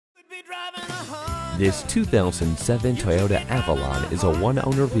This 2007 Toyota Avalon is a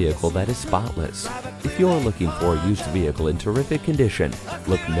one-owner vehicle that is spotless. If you're looking for a used vehicle in terrific condition,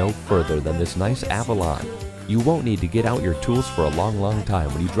 look no further than this nice Avalon. You won't need to get out your tools for a long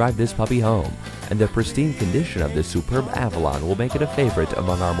time when you drive this puppy home, and the pristine condition of this superb Avalon will make it a favorite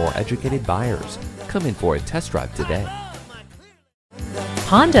among our more educated buyers. Come in for a test drive today.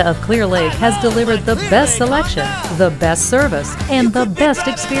 Honda of Clear Lake has delivered the best selection, the best service, and the best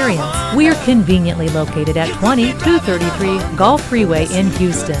experience. We're conveniently located at 2233 Gulf Freeway in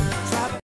Houston.